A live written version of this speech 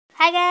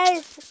Hi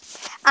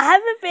guys, I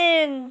haven't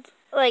been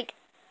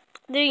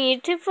doing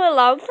YouTube for a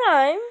long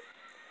time,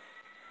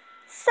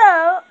 so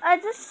I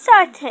just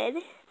started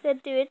to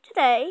do it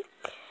today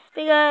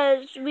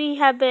because we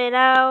have been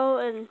out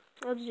and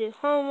I had to do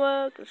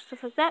homework and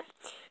stuff like that.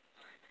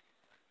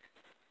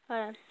 Hold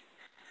on.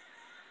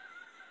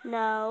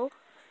 No.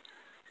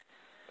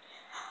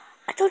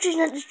 I told you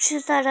not to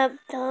choose that up,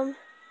 dumb.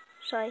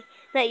 Sorry,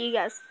 not you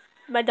guys.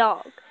 My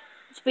dog.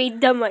 It's being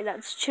dumb right now.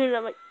 It's chewing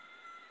up my...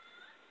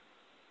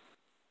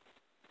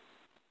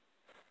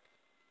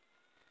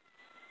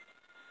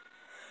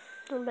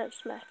 I'm about to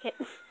smack it.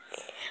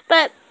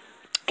 But,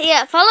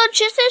 yeah, follow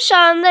Tristan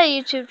Shaw on the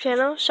YouTube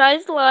channel.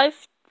 Shaw's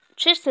Life.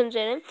 Tristan's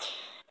in it.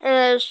 And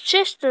there's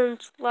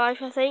Tristan's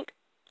Life, I think.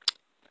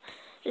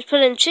 Just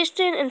put in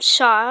Tristan and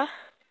Shaw.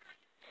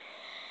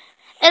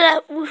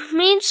 And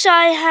me and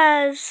Shaw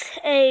has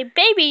a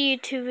baby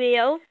YouTube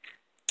video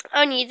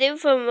on YouTube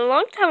from a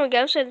long time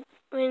ago, so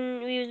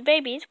when we was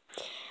babies.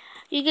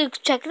 You can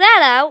check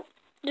that out.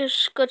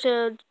 Just go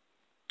to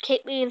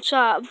Katelee and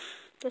Shaw.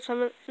 That's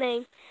my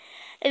name.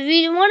 If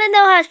you want to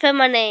know how to spell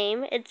my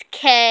name, it's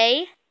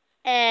Katelee.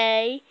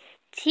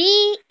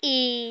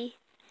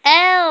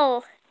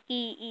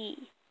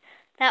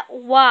 Not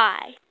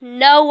Y.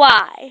 No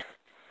Y.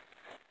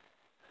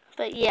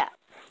 But yeah.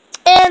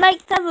 And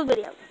like that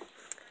video.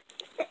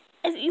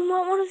 If you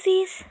want one of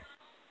these,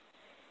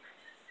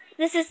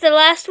 this is the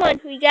last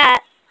one we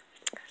got.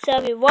 So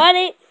if you want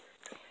it,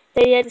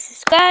 then you have to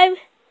subscribe.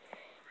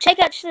 Check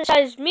out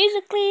Shaw's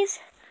music, please.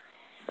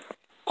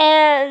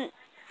 And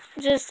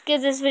just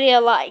give this video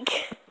a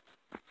like.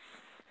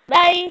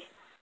 Bye.